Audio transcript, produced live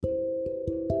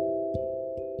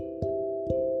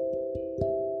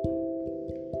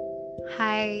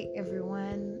Hi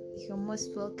everyone, you're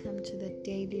most welcome to the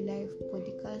Daily Life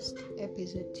Podcast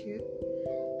episode 2,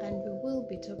 and we will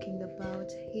be talking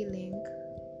about healing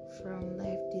from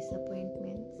life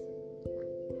disappointments.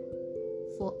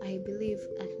 For I believe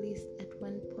at least at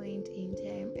one point in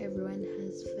time everyone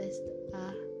has faced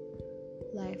a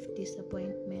life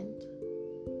disappointment.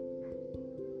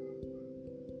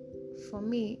 For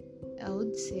me, I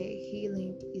would say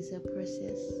healing is a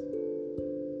process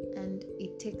and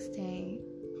it takes time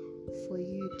for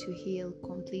you to heal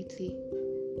completely,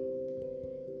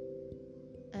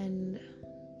 and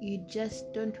you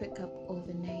just don't wake up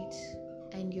overnight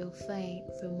and you're fine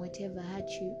from whatever hurt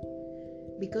you,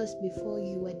 because before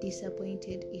you were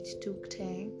disappointed it took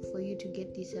time for you to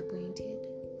get disappointed.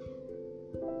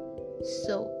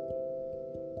 So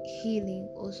healing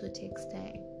also takes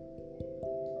time,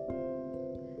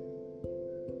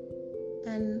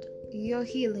 and your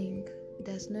healing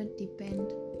does not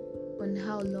depend on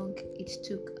how long it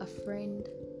took a friend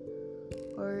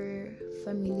or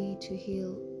family to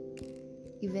heal.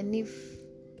 Even if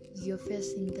you're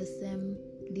facing the same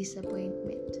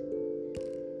disappointment,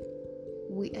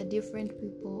 we are different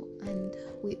people and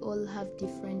we all have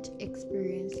different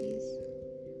experiences.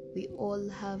 We all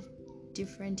have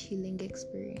different healing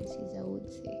experiences, I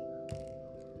would say.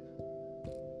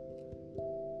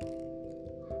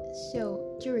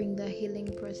 So during the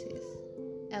healing process,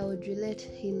 I would relate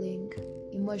healing,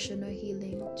 emotional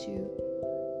healing, to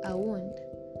a wound.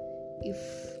 If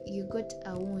you got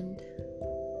a wound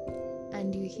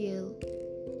and you heal,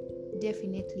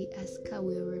 definitely a scar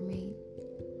will remain.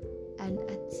 And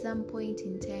at some point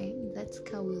in time, that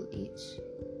scar will itch.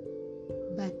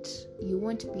 But you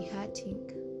won't be hurting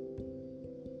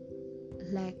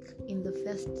like in the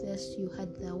first place you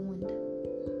had the wound.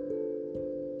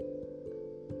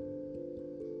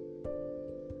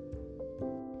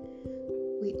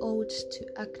 We ought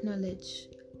to acknowledge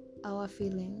our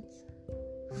feelings,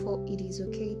 for it is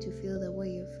okay to feel the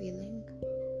way you're feeling.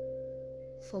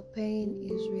 For pain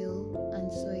is real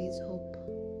and so is hope.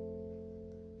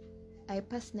 I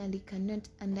personally cannot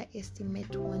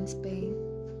underestimate one's pain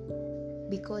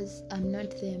because I'm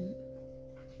not them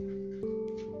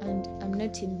and I'm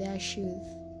not in their shoes.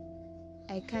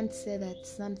 I can't say that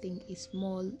something is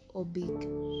small or big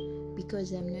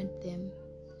because I'm not them.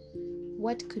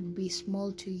 What could be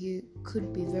small to you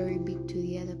could be very big to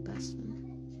the other person.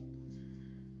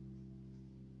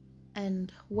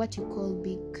 And what you call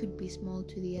big could be small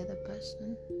to the other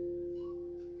person.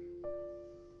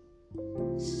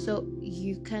 So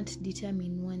you can't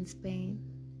determine one's pain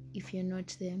if you're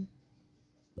not them.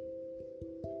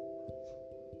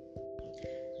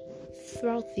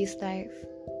 Throughout this life,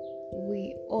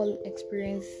 we all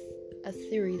experience a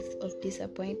series of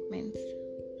disappointments.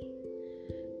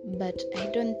 But I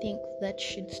don't think that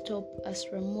should stop us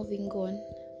from moving on,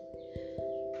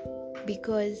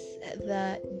 because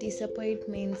the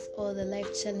disappointments or the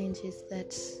life challenges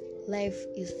that life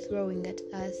is throwing at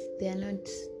us, they are not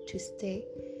to stay.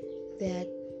 They are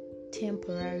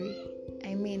temporary.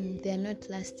 They are not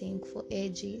lasting for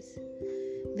ages.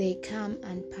 They come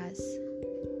and pass.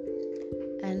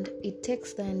 And it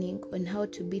takes learning on how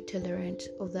to be tolerant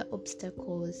of the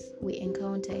obstacles we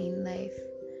encounter in life.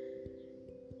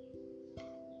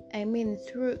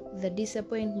 Through the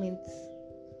disappointments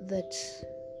that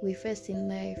we face in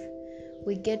life,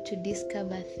 we get to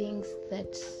discover things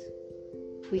that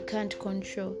we can't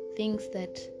control, things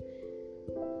that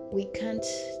we can't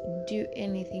do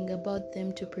anything about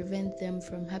them to prevent them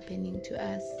from happening to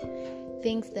us,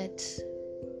 things that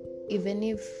even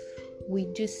if we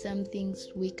do some things,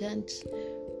 we can't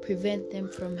prevent them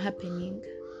from happening.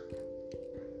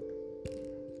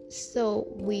 So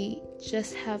we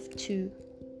just have to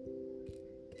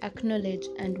acknowledge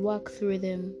and work through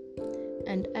them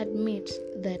and admit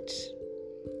that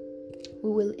we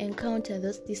will encounter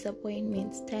those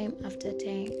disappointments time after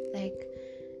time.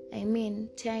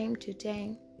 Time to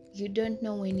time. You don't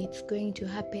know when it's going to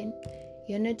happen.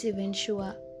 You're not even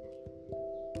sure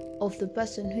of the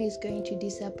person who is going to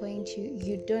disappoint you.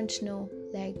 You don't know,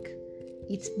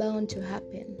 it's bound to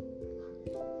happen.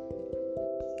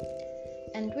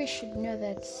 And we should know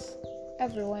that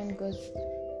everyone goes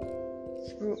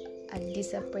through a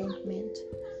disappointment.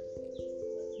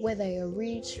 Whether you're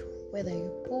rich, whether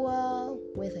you're poor,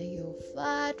 whether you're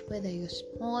fat, whether you're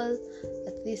small,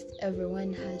 at least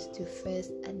everyone has to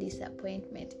face a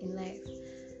disappointment in life.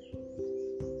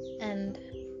 And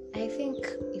I think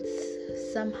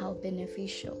it's somehow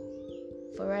beneficial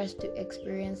for us to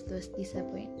experience those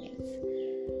disappointments.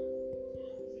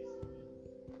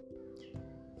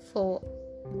 for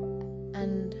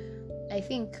and I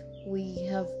think we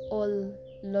have all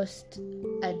lost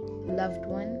a loved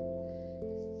one.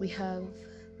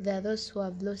 There are those who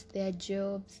have lost their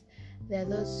jobs, there are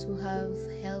those who have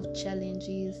health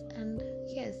challenges, and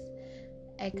yes,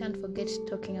 I can't forget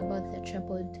talking about the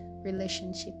troubled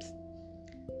relationships.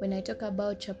 When I talk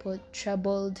about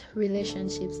troubled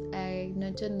relationships, I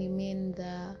not only mean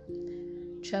the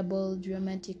troubled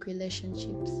romantic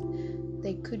relationships.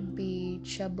 They could be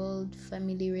troubled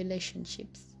family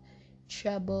relationships,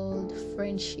 troubled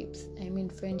friendships. I mean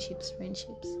friendships.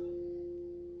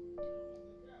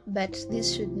 But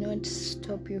this should not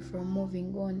stop you from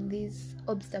moving on. These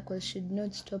obstacles should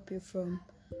not stop you from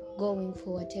going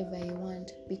for whatever you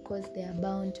want, because they are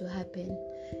bound to happen.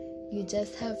 You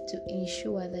just have to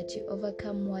ensure that you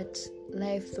overcome what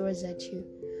life throws at you.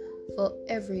 For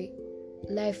every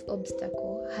life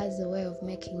obstacle has a way of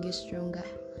making you stronger.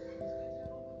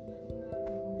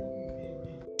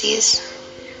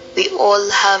 We all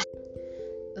have.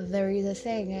 There is a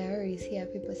saying I always hear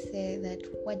people say that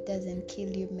what doesn't kill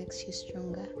you makes you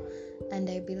stronger. And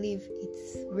I believe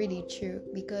it's really true,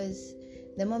 because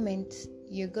the moment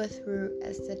you go through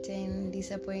a certain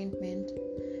disappointment,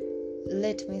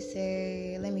 let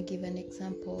me give an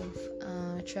example of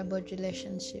a troubled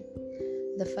relationship.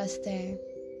 Your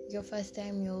first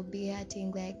time you'll be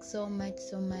hurting like so much,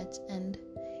 and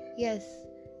yes,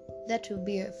 that will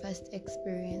be your first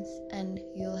experience, and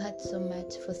you'll hurt so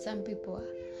much. For some people,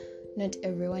 not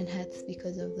everyone hurts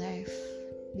because of life,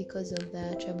 because of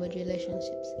the troubled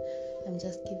relationships. I'm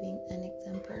just giving an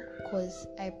example because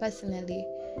I personally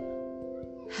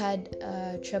had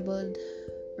a troubled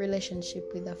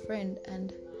relationship with a friend,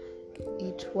 and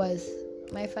it was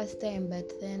my first time,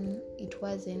 but then it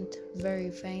wasn't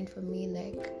very fine for me.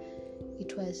 Like,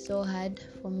 it was so hard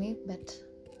for me, but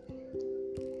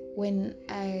when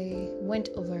I went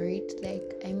over it, I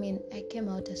came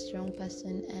out a strong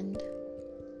person, and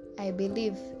I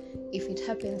believe if it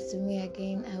happens to me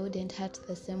again, I wouldn't hurt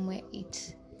the same way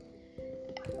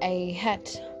I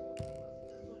hurt.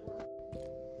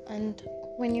 And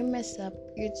when you mess up,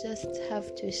 you just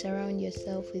have to surround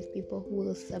yourself with people who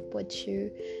will support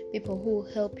you, people who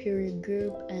will help you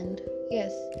regroup, and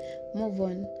yes, move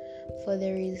on. For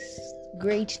there is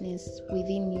greatness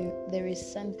within you. There is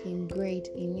something great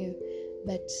in you.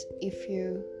 But if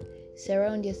you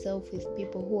surround yourself with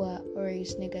people who are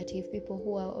always negative, people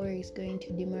who are always going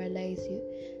to demoralize you,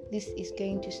 this is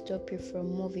going to stop you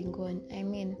from moving on. I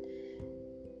mean,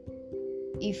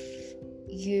 if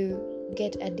you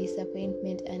get a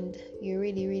disappointment and you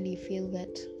really, really feel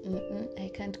that I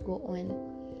can't go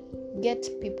on, get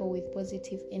people with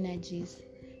positive energies,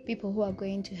 people who are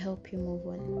going to help you move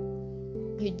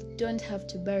on. You don't have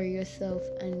to bury yourself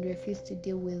and refuse to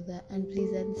deal with the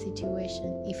unpleasant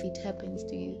situation if it happens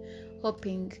to you,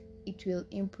 hoping it will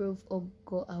improve or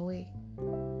go away.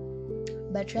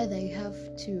 But rather, you have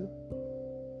to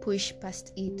push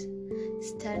past it,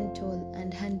 stand tall,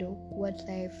 and handle what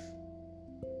life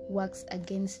works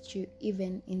against you,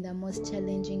 even in the most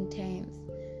challenging times,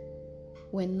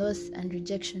 when loss and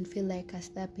rejection feel like a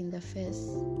slap in the face.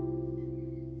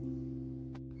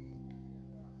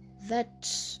 That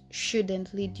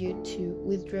shouldn't lead you to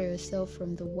withdraw yourself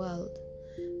from the world,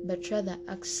 but rather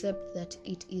accept that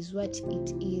it is what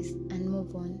it is and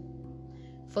move on.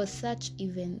 For such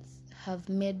events have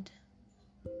made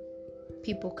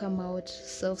people come out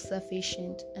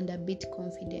self-sufficient and a bit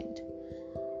confident.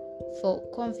 For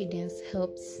confidence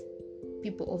helps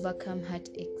people overcome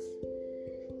heartaches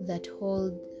that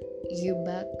hold you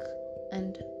back,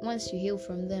 and once you heal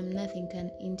from them, nothing can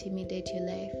intimidate your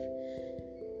life.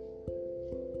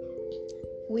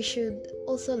 We should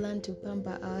also learn to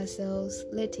pamper ourselves,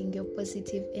 letting your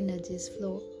positive energies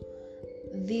flow.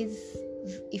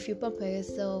 If you pamper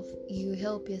yourself, you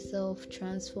help yourself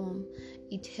transform.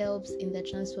 It helps in the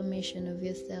transformation of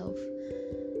yourself.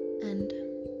 And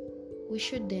we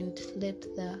shouldn't let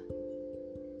the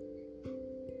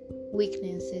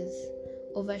weaknesses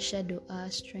overshadow our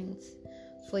strengths.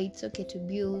 For it's okay to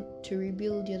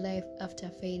rebuild your life after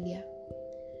failure.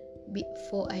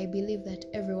 For I believe that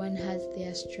everyone has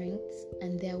their strengths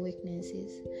and their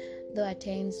weaknesses, though at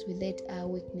times we let our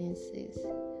weaknesses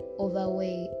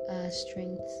overweigh our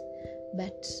strengths,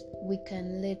 but we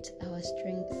can let our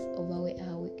strengths overweigh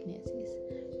our weaknesses,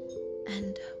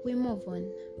 and we move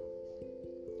on.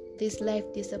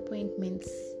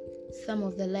 Some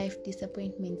of the life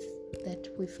disappointments that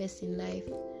we face in life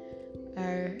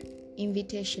are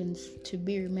invitations to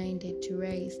be reminded to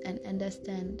rise and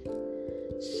understand,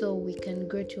 so we can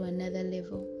grow to another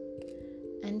level.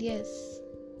 And yes,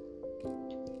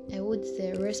 I would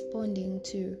say responding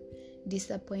to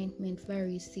disappointment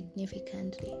varies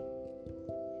significantly.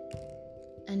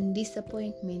 And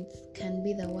disappointments can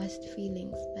be the worst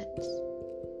feelings, but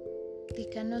they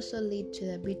can also lead to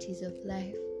the beauties of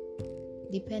life,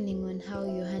 depending on how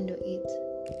you handle it,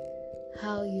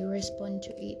 how you respond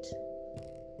to it.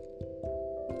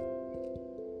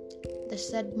 The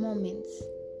sad moments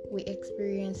we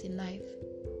experience in life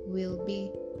will be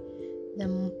the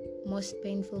most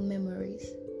painful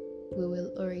memories we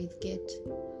will always get.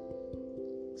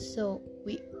 So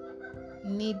we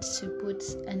need to put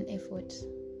an effort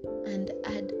and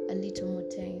add a little more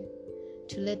time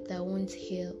to let the wounds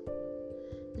heal.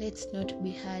 Let's not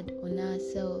be hard on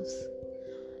ourselves.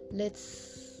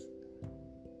 Let's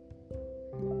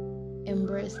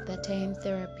embrace the time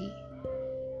therapy.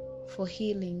 For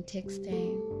healing takes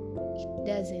time. It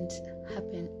doesn't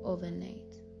happen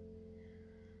overnight.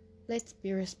 Let's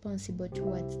be responsible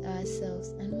towards ourselves,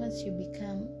 and once you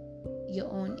become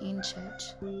your own in charge,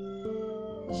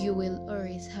 you will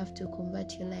always have to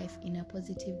convert your life in a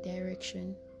positive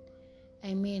direction.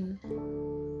 I mean,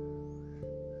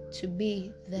 to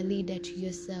be the leader to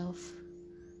yourself,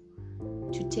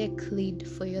 to take lead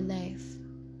for your life.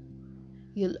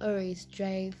 You'll always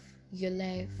drive your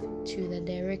life to the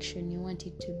direction you want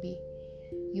it to be.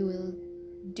 You will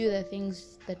do the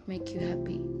things that make you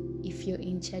happy if you're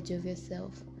in charge of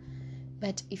yourself.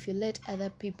 But if you let other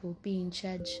people be in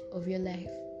charge of your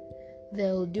life,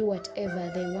 they'll do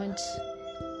whatever they want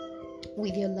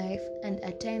with your life, and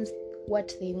at times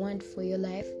what they want for your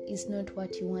life is not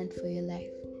what you want for your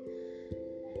life.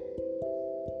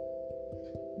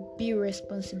 Be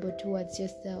responsible towards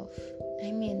yourself.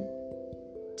 I mean,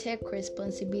 take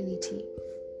responsibility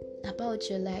about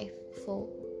your life, for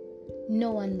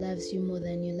no one loves you more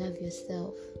than you love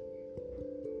yourself.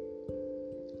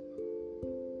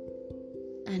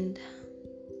 And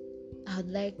I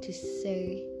would like to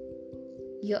say,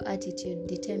 your attitude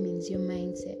determines your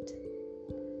mindset,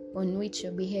 on which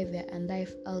your behavior and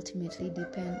life ultimately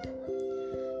depend.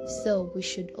 So we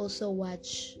should also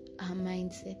watch our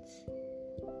mindsets.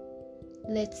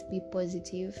 Let's be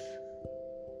positive.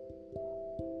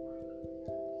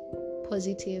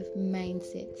 Positive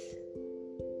mindsets.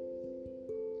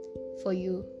 For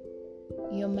you,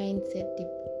 your mindset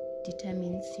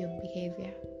determines your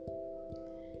behavior.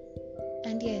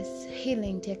 And yes,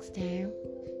 healing takes time.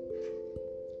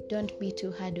 Don't be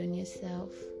too hard on yourself.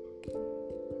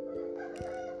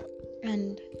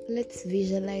 And let's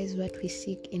visualize what we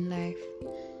seek in life.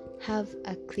 Have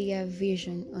a clear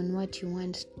vision on what you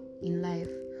want in life,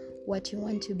 what you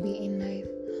want to be in life.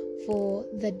 For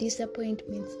the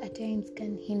disappointments at times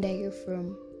can hinder you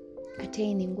from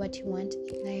attaining what you want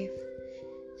in life.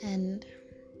 And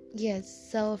yes,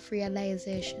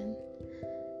 self-realization.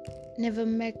 Never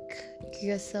make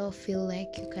yourself feel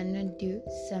like you cannot do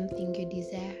something you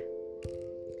desire.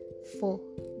 For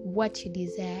what you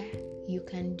desire, you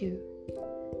can do.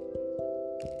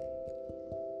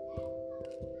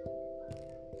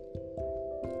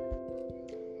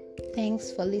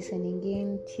 Thanks for listening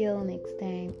in. Till next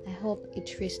time, I hope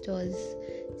it restores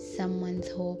someone's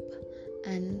hope.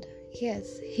 And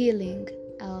yes, healing,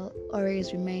 I'll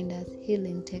always remind us,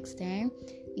 healing takes time.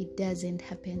 It doesn't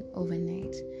happen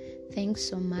overnight. Thanks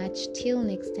so much. Till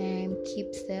next time,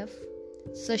 keep safe,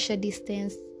 social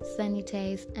distance,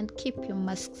 sanitize, and keep your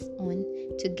masks on.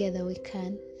 Together we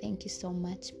can. Thank you so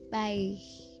much. Bye.